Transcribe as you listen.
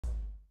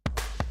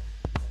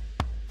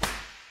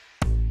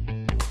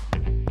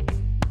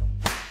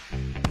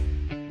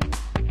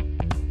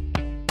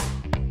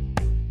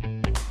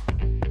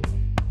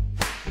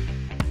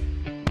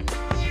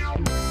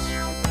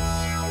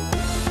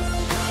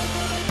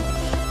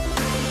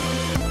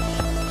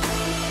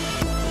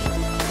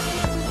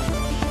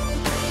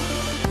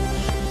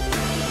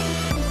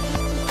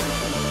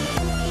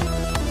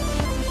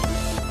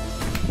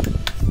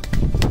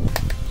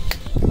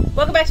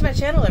back to my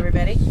channel,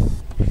 everybody.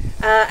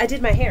 I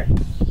did my hair.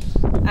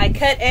 I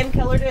cut and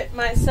colored it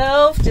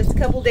myself just a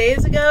couple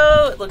days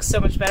ago. It looks so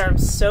much better. I'm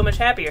so much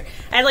happier.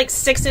 I had like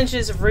 6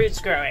 inches of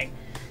roots growing.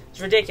 It's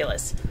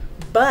ridiculous.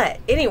 But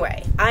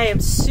anyway, I am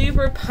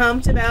super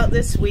pumped about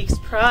this week's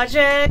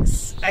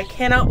projects. I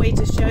cannot wait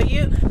to show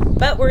you,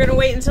 but we're gonna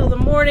wait until the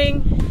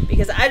morning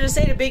because I just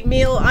ate a big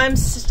meal. I'm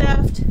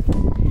stuffed.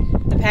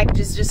 The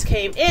packages just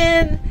came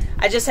in.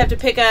 I just have to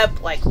pick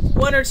up like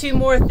 1 or 2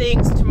 more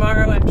things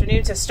tomorrow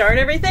afternoon to start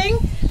everything.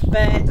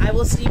 But I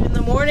will see you in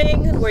the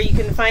morning where you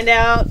can find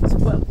out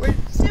what we're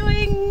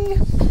doing.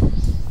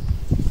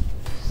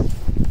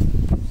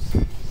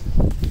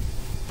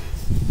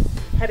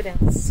 Happy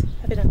dance.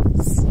 Happy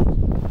dance.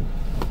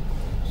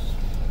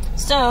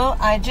 So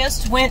I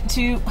just went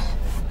to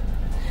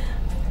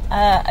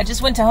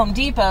Home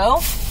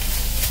Depot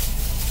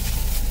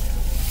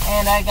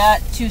and I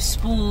got 2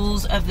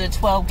 spools of the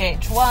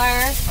 12-gauge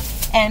wire,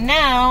 and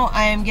now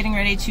I am getting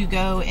ready to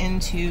go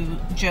into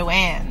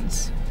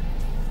Joann's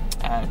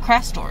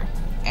craft store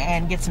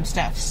and get some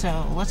stuff.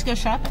 So let's go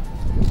shopping.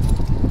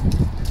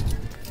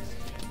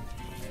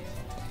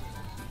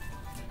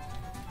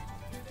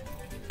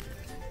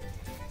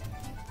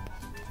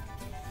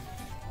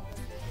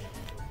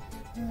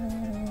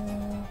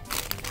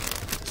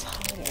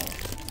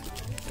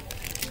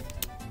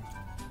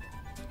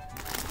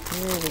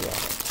 Here we go.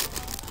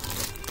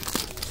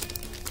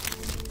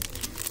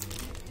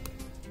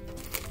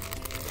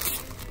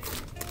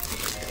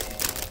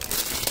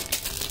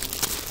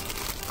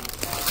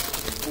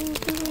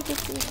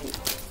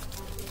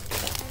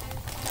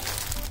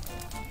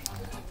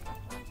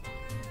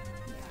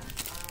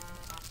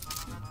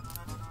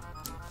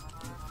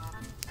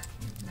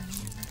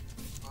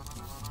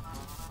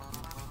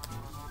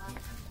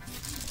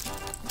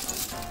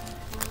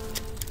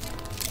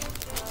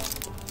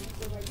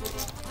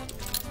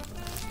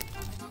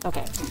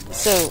 Okay,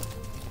 so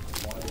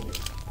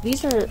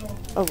these are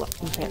a lot,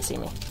 you can't see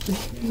me.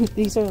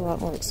 These are a lot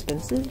more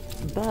expensive,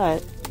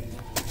 but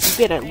you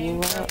get a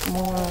lot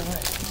more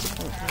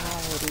different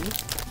variety.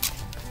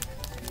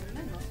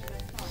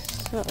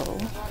 So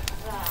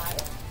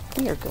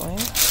we are going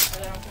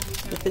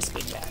with this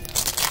big bag.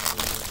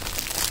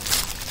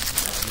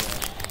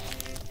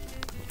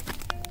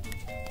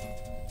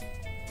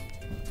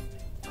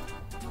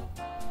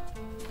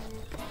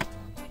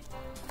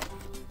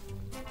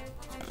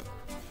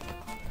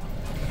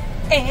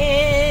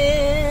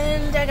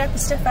 And I got the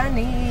stuff I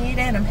need,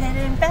 and I'm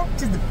heading back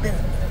to the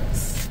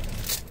bus.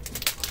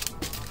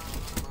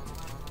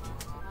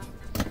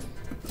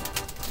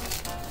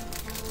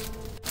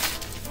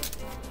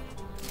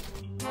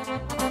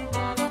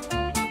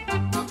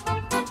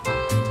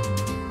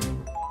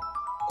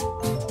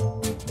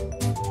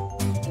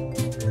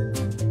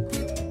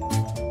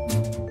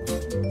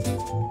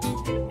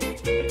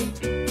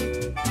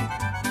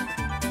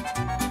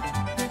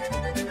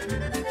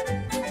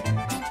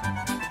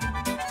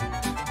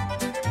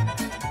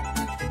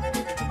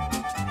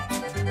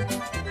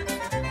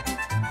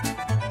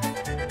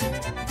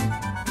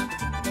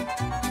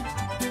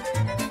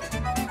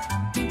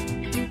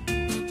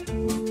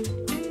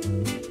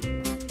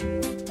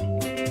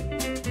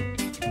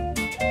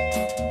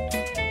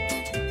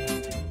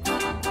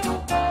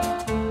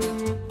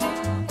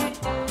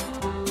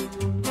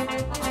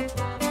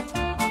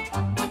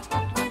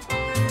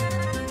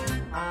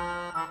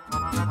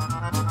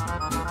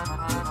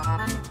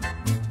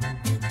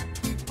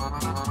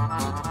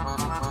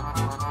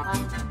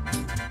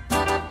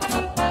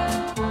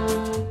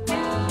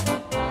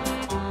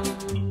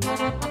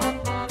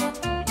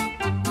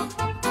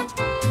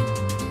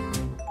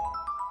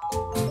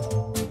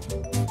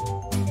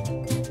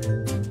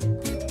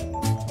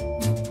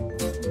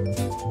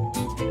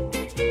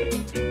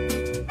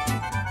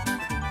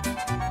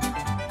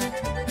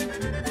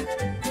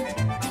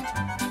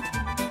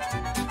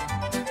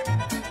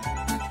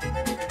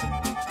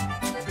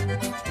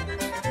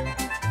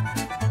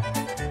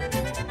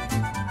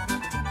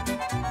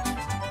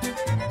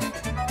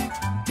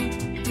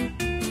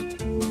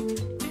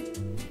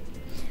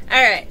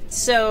 Alright,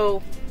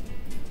 so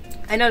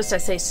I noticed I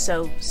say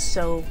so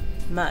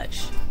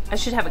much. I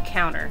should have a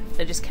counter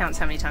that just counts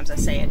how many times I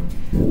say it.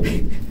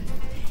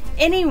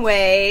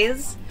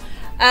 Anyways,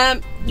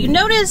 you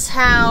notice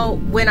how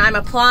when I'm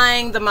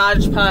applying the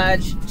Mod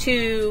Podge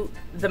to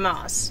the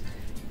moss,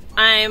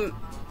 I'm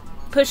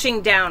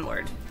pushing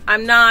downward.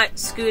 I'm not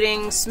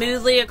scooting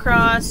smoothly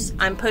across,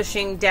 I'm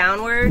pushing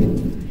downward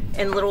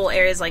in little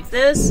areas like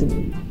this.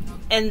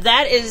 And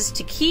that is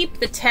to keep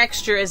the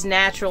texture as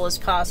natural as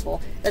possible.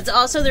 That's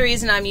also the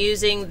reason I'm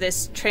using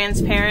this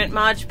transparent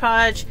Mod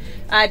Podge.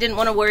 I didn't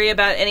want to worry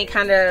about any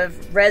kind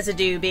of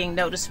residue being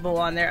noticeable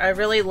on there. I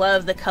really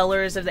love the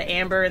colors of the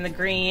amber and the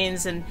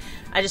greens, and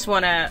I just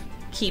want to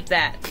keep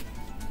that.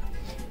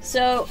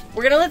 So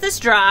we're going to let this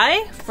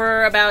dry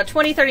for about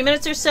 20-30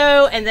 minutes or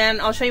so, and then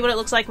I'll show you what it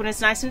looks like when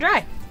it's nice and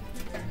dry.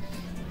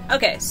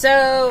 Okay,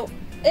 so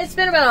it's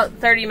been about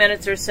 30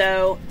 minutes or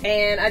so,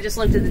 and I just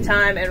looked at the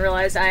time and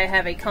realized I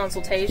have a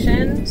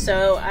consultation.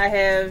 So I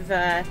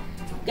have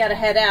gotta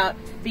head out.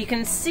 But you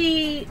can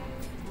see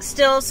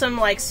still some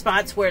like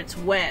spots where it's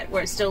wet,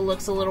 where it still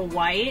looks a little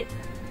white.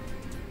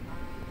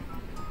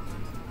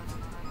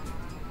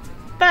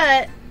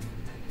 But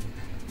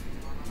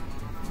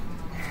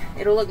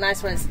it'll look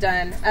nice when it's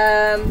done.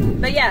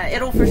 But yeah,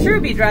 it'll for sure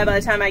be dry by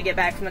the time I get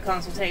back from the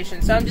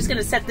consultation. So I'm just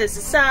gonna set this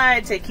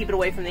aside to keep it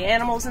away from the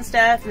animals and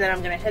stuff, and then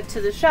I'm gonna head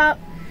to the shop.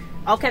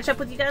 I'll catch up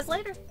with you guys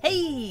later.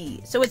 Hey!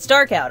 So it's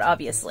dark out,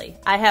 obviously.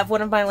 I have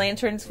one of my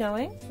lanterns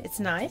going. It's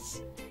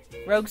nice.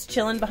 Rogue's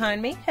chilling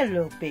behind me.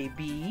 Hello,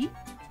 baby.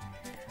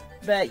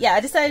 But yeah, I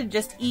decided to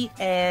just eat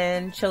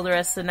and chill the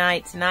rest of the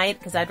night tonight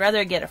because I'd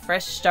rather get a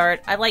fresh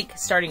start. I like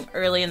starting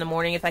early in the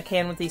morning if I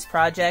can with these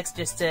projects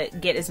just to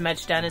get as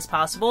much done as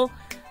possible.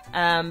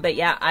 But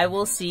yeah, I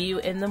will see you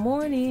in the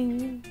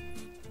morning.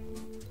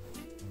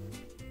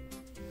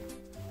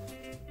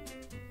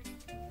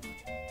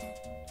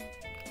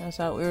 I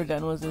thought we were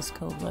done with this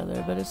cold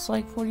weather, but it's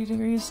like 40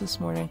 degrees this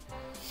morning.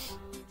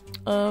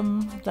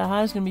 The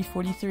high is going to be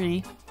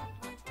 43.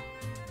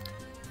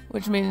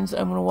 Which means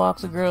I'm going to walk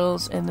the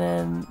girls, and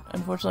then,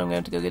 unfortunately, I'm going to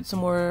have to go get some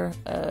more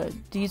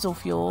diesel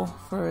fuel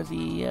for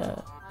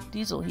the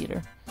diesel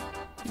heater.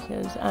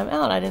 Because I'm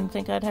out. I didn't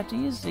think I'd have to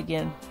use it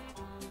again.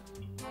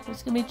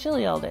 It's going to be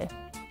chilly all day.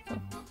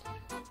 So,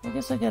 I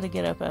guess I got to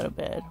get up out of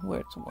bed where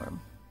it's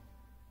warm.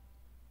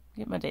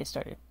 Get my day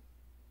started.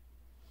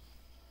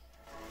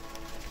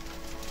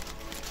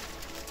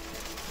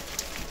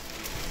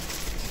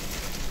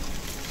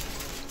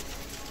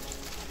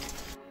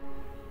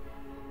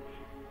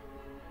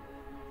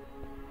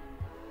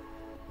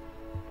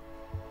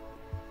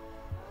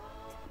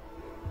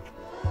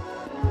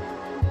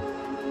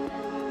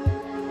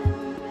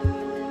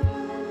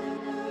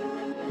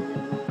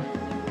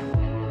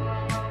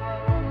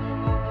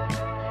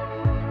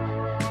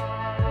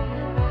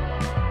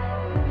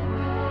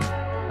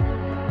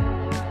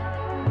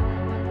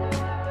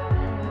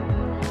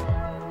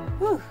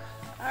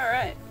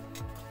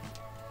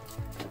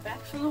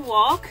 From the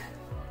walk.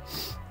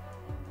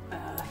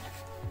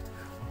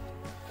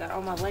 Got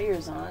all my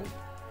layers on.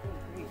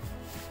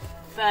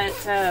 But,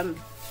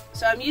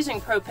 so I'm using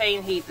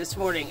propane heat this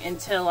morning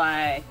until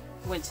I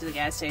went to the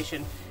gas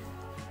station.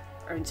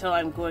 Or until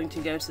I'm going to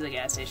go to the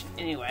gas station.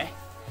 Anyway.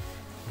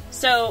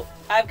 So,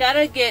 I've got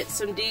to get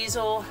some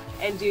diesel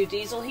and do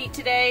diesel heat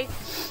today.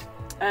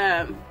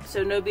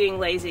 So no being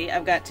lazy.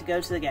 I've got to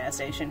go to the gas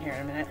station here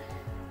in a minute.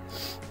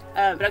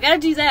 But I've got to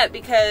do that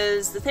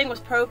because the thing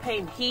with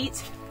propane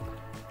heat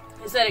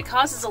is that it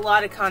causes a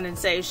lot of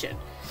condensation.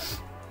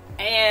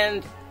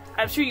 And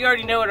I'm sure you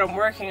already know what I'm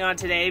working on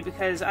today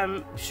because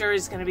I'm sure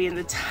it's going to be in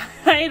the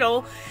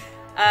title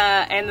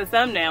and the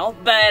thumbnail.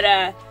 But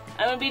I'm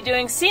going to be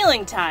doing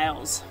ceiling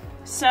tiles.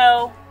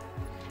 So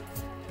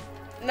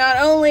not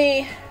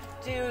only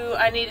do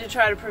I need to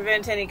try to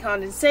prevent any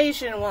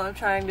condensation while I'm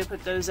trying to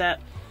put those up,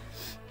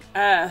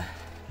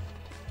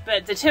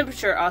 but the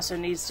temperature also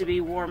needs to be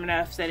warm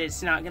enough that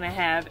it's not going to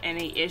have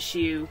any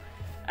issue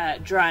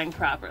drying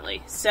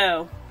properly.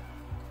 So,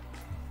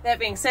 that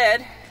being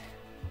said,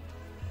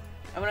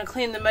 I'm going to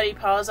clean the muddy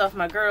paws off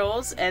my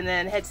girls and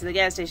then head to the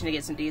gas station to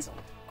get some diesel.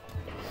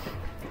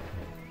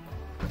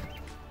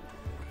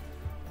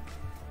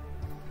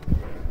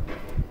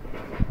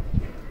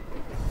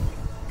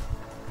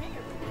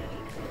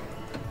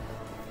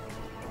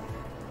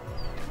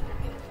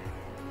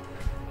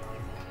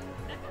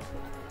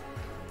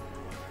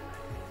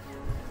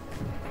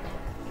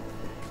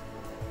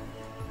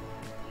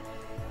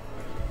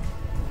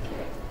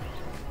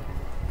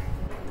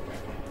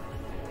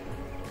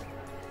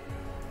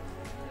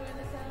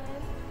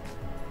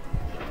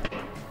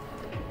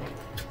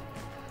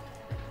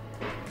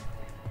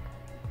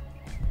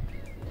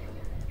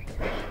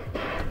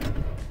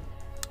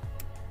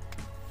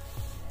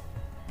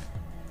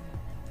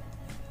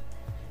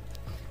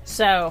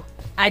 So,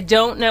 I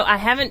don't know, I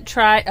haven't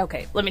tried,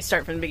 okay, let me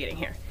start from the beginning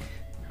here.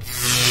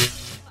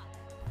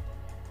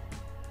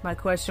 My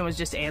question was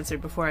just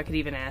answered before I could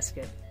even ask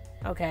it.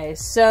 Okay,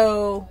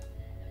 so,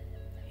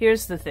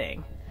 here's the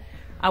thing.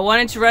 I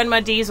wanted to run my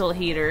diesel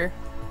heater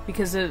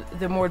because of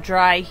the more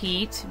dry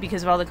heat,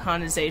 because of all the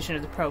condensation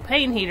of the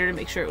propane heater, to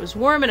make sure it was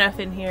warm enough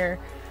in here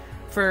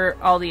for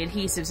all the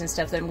adhesives and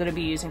stuff that I'm going to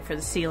be using for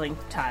the ceiling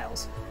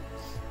tiles.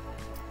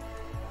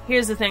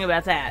 Here's the thing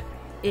about that,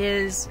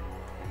 is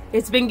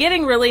it's been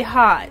getting really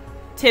hot,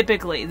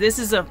 typically. This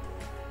is a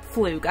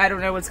fluke. I don't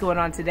know what's going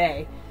on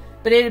today.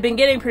 But it had been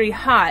getting pretty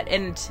hot,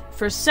 and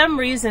for some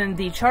reason,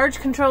 the charge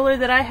controller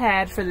that I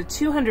had for the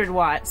 200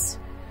 watts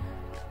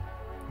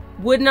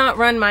would not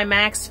run my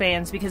max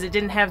fans because it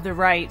didn't have the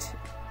right,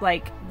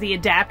 like, the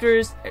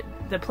adapters,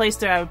 the place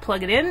that I would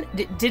plug it in,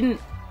 didn't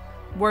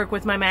work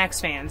with my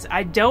max fans.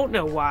 I don't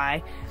know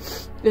why.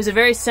 It was a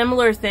very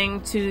similar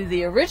thing to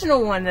the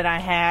original one that I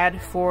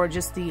had for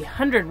just the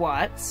 100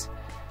 watts.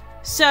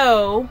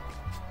 So,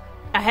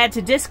 I had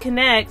to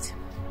disconnect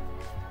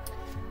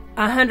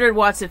 100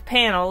 watts of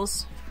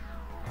panels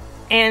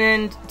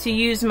and to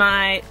use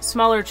my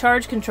smaller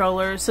charge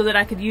controller so that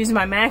I could use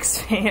my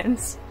max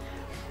fans.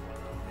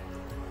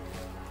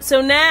 So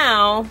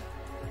now,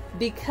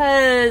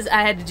 because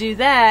I had to do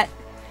that,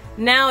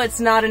 now it's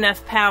not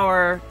enough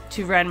power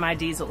to run my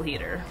diesel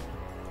heater.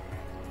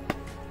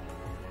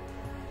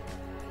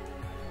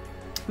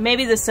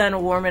 Maybe the sun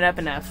will warm it up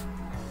enough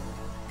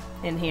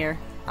in here.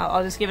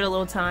 I'll just give it a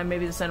little time.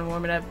 Maybe the sun will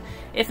warm it up.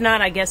 If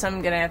not, I guess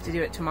I'm gonna have to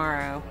do it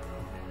tomorrow.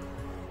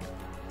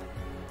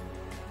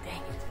 Dang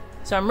it.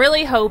 So I'm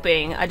really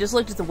hoping, I just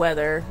looked at the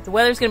weather. The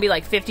weather's gonna be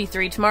like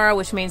 53 tomorrow,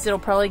 which means it'll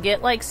probably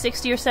get like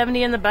 60 or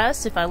 70 in the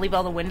bus if I leave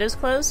all the windows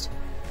closed.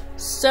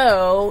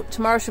 So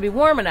tomorrow should be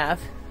warm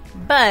enough,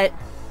 but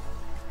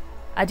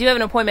I do have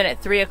an appointment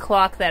at 3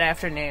 o'clock that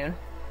afternoon.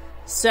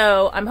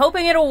 So I'm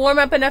hoping it'll warm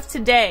up enough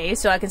today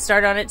so I can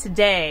start on it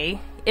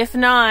today. If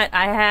not,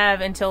 I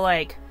have until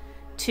like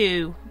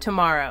 2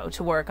 tomorrow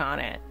to work on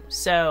it.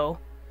 So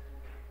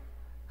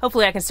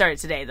hopefully I can start it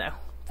today though.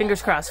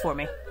 Fingers crossed for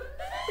me.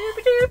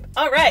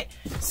 Alright,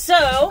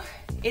 so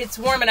it's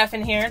warm enough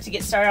in here to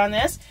get started on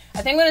this.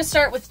 I think I'm going to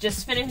start with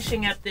just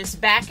finishing up this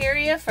back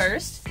area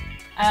first.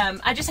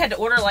 I just had to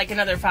order like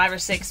another 5 or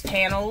 6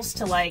 panels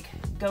to like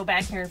go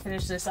back here and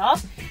finish this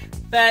off.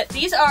 But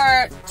these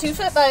are 2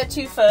 foot by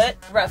 2 foot,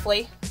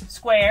 roughly,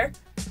 square.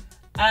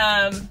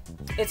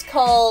 It's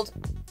called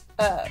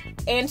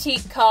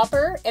Antique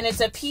Copper, and it's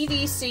a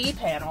PVC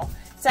panel.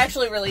 It's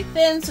actually really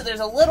thin, so there's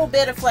a little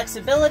bit of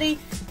flexibility.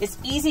 It's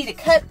easy to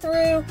cut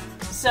through.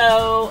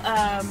 So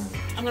I'm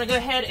going to go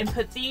ahead and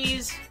put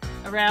these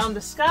around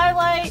the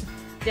skylight,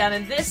 down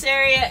in this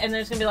area, and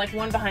there's going to be like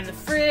one behind the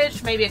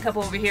fridge, maybe a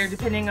couple over here,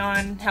 depending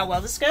on how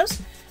well this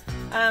goes.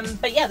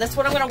 But yeah, that's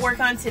what I'm going to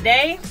work on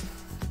today.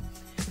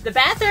 The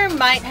bathroom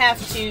might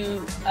have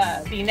to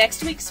be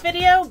next week's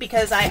video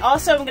because I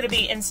also am going to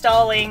be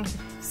installing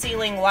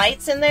ceiling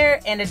lights in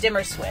there and a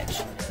dimmer switch.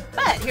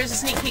 But here's a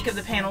sneak peek of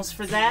the panels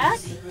for that.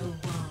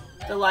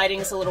 The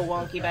lighting's a little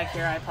wonky back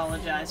here, I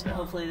apologize, but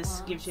hopefully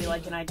this gives you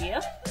like an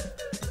idea.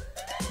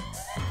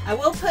 I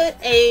will put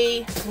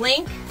a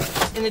link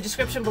in the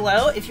description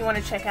below if you want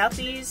to check out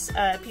these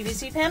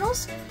PVC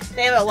panels.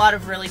 They have a lot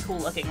of really cool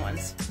looking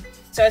ones.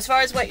 So as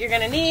far as what you're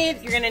going to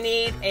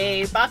need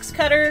a box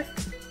cutter,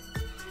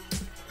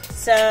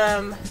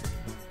 some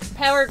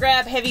Power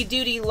Grab heavy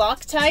duty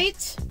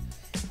Loctite,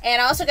 and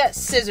I also got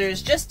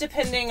scissors, just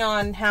depending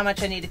on how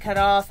much I need to cut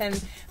off.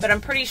 But I'm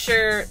pretty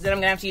sure that I'm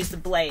gonna have to use the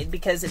blade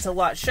because it's a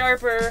lot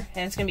sharper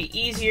and it's gonna be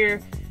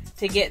easier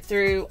to get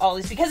through all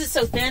these. Because it's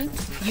so thin,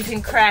 you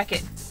can crack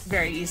it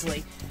very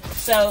easily.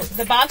 So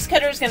the box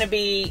cutter is gonna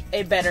be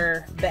a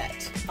better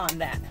bet on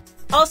that.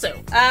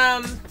 Also,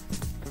 I'm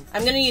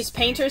gonna use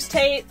painter's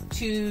tape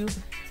to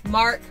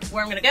mark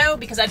where I'm going to go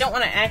because I don't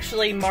want to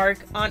actually mark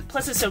on,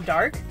 plus it's so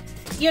dark.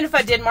 Even if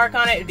I did mark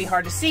on it, it would be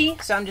hard to see,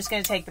 so I'm just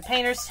going to take the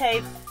painter's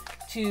tape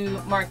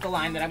to mark the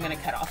line that I'm going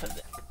to cut off of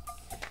it.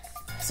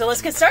 So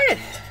let's get started.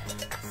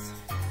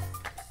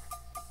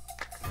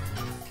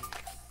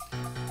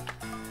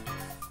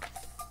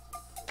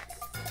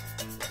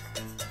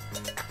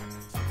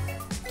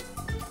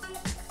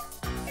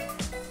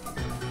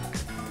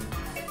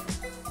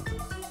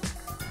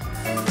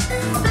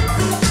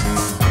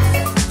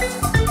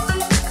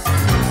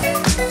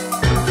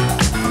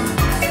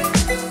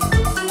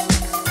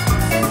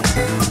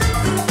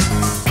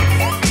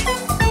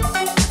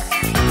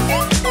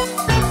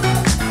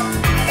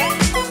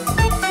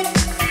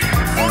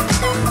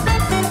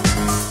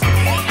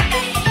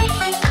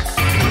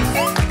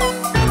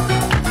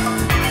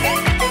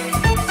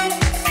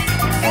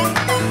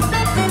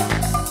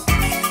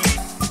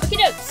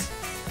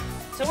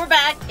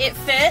 It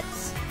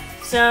fits,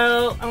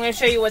 so I'm going to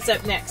show you what's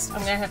up next.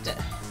 I'm going to have to,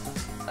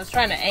 I was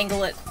trying to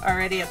angle it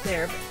already up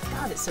there, but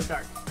God, it's so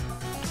dark.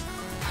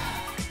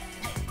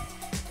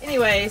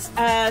 Anyways,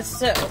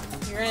 so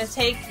you're going to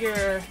take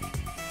your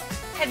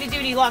heavy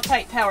duty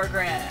Loctite Power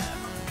Grab.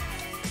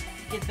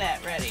 Get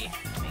that ready.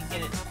 Let me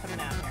get it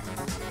coming out here.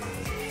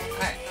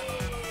 Alright.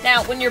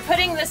 Now, when you're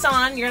putting this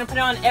on, you're going to put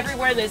it on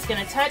everywhere that's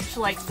going to touch,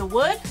 like the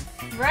wood,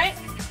 right?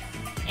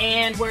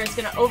 And where it's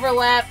going to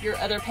overlap your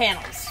other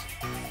panels.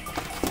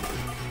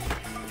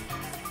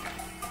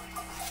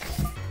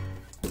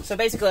 So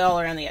basically all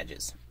around the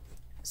edges.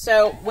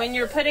 So when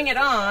you're putting it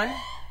on,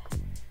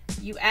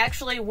 you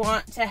actually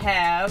want to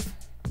have,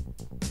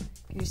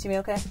 can you see me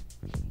okay?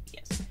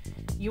 Yes.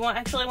 You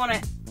actually want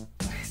to,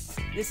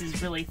 this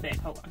is really thick,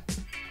 hold on.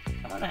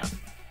 Come on out.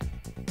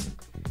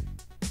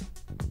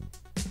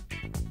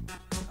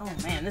 Oh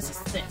man, this is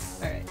thick.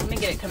 Alright, let me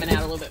get it coming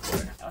out a little bit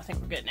more. Oh, I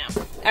think we're good now.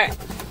 Alright.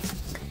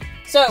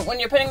 So when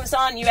you're putting this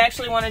on, you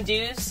actually want to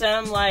do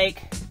some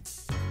like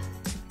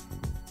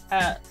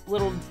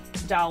little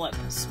dollop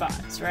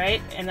spots,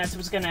 right? And that's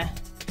what's gonna,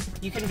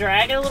 you can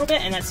drag it a little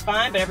bit and that's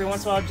fine, but every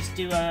once in a while just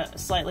do a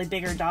slightly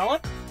bigger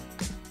dollop.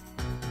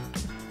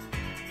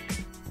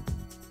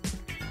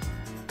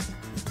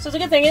 So the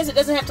good thing is it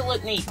doesn't have to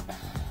look neat.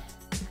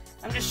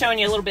 I'm just showing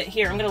you a little bit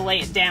here. I'm gonna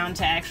lay it down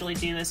to actually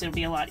do this. It'll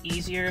be a lot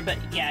easier, but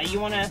yeah, you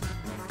wanna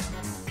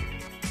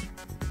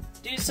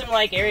do some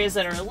like areas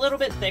that are a little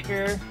bit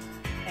thicker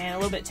and a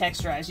little bit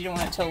texturized. You don't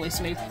want it totally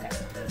smooth.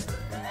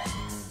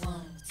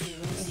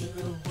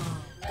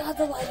 God,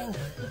 the lighting.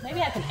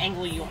 Maybe I can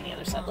angle you on the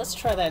other side. Let's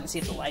try that and see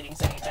if the lighting's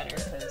any better,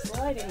 because the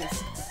lighting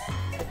is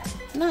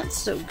not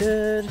so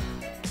good.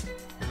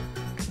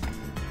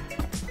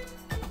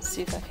 Let's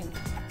see if I can...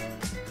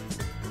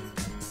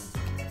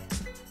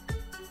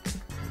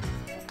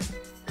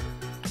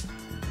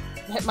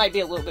 That might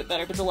be a little bit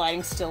better, but the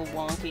lighting's still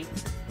wonky.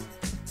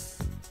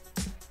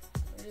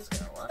 We're just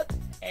gonna look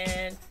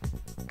and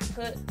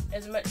put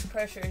as much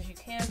pressure as you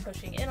can,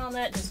 pushing in on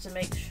that just to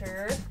make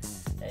sure.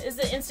 It is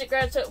the instant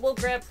grab, so it will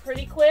grab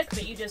pretty quick,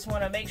 but you just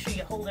want to make sure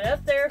you hold it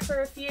up there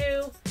for a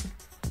few.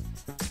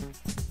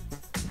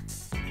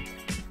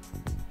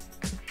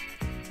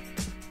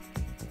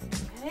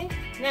 Okay,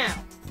 now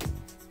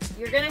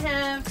you're gonna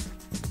have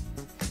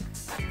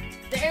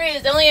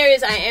the only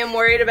areas I am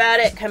worried about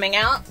it coming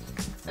out.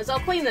 So I'll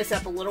clean this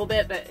up a little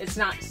bit, but it's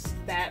not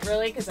that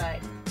really because I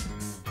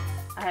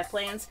have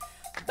plans.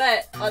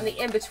 But on the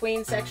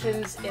in-between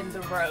sections in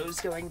the rows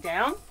going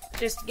down,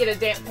 just get a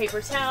damp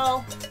paper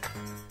towel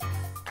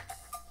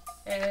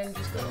and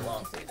just go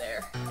along through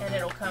there and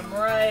it'll come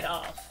right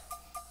off.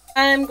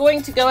 I'm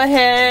going to go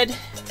ahead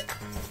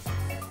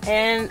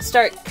and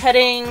start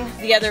cutting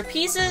the other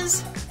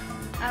pieces.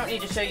 I don't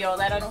need to show you all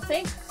that, I don't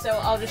think. So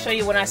I'll just show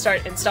you when I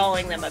start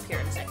installing them up here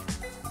in a second.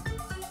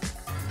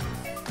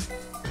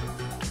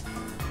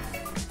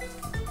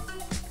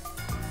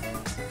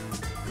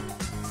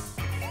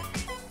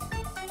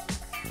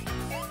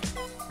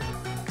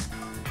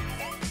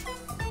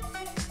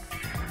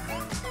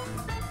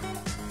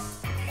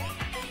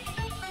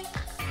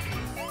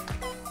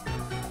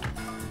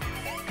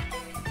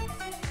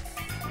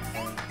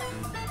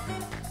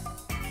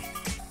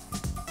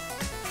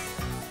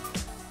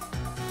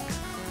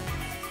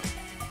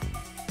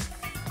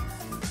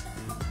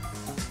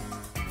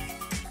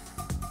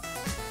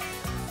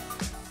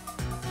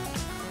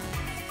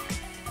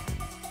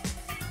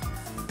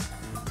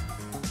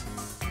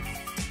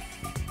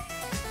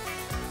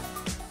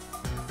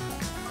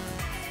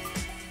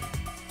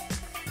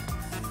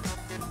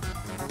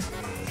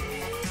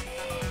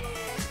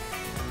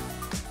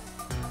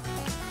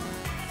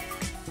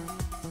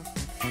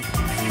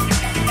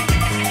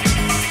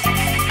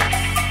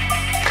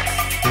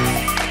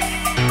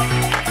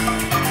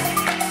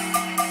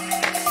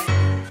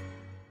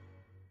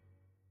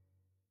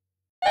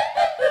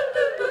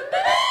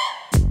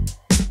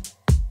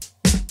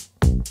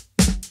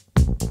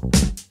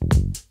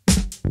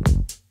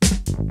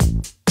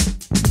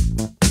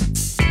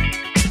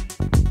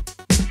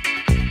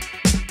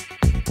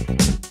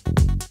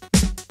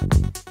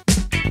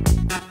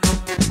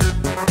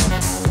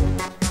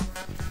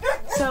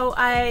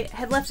 I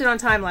had left it on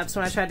time lapse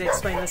when I tried to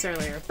explain this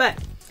earlier, but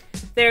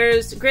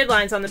there's grid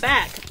lines on the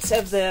back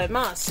of the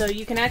moss, so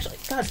you can actually,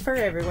 God, fur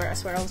everywhere, I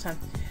swear all the time.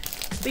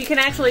 But you can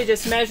actually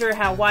just measure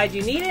how wide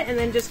you need it and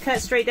then just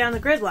cut straight down the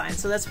grid line,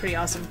 so that's pretty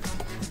awesome.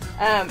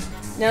 Now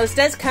this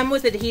does come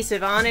with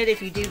adhesive on it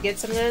if you do get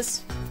some of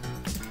this,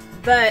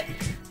 but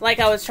like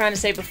I was trying to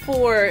say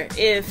before,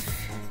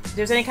 if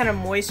there's any kind of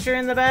moisture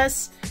in the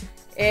bus,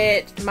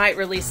 it might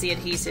release the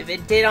adhesive.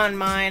 It did on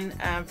mine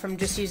from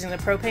just using the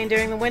propane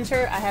during the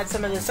winter. I had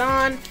some of this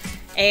on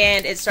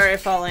and it started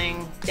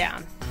falling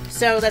down.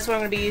 So that's why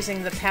I'm going to be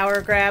using the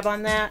power grab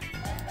on that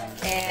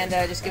and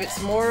just give it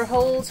some more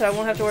hold so I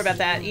won't have to worry about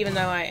that, even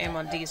though I am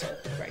on diesel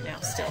right now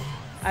still.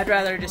 I'd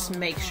rather just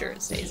make sure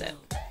it stays in.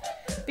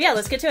 But yeah,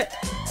 let's get to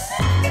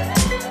it.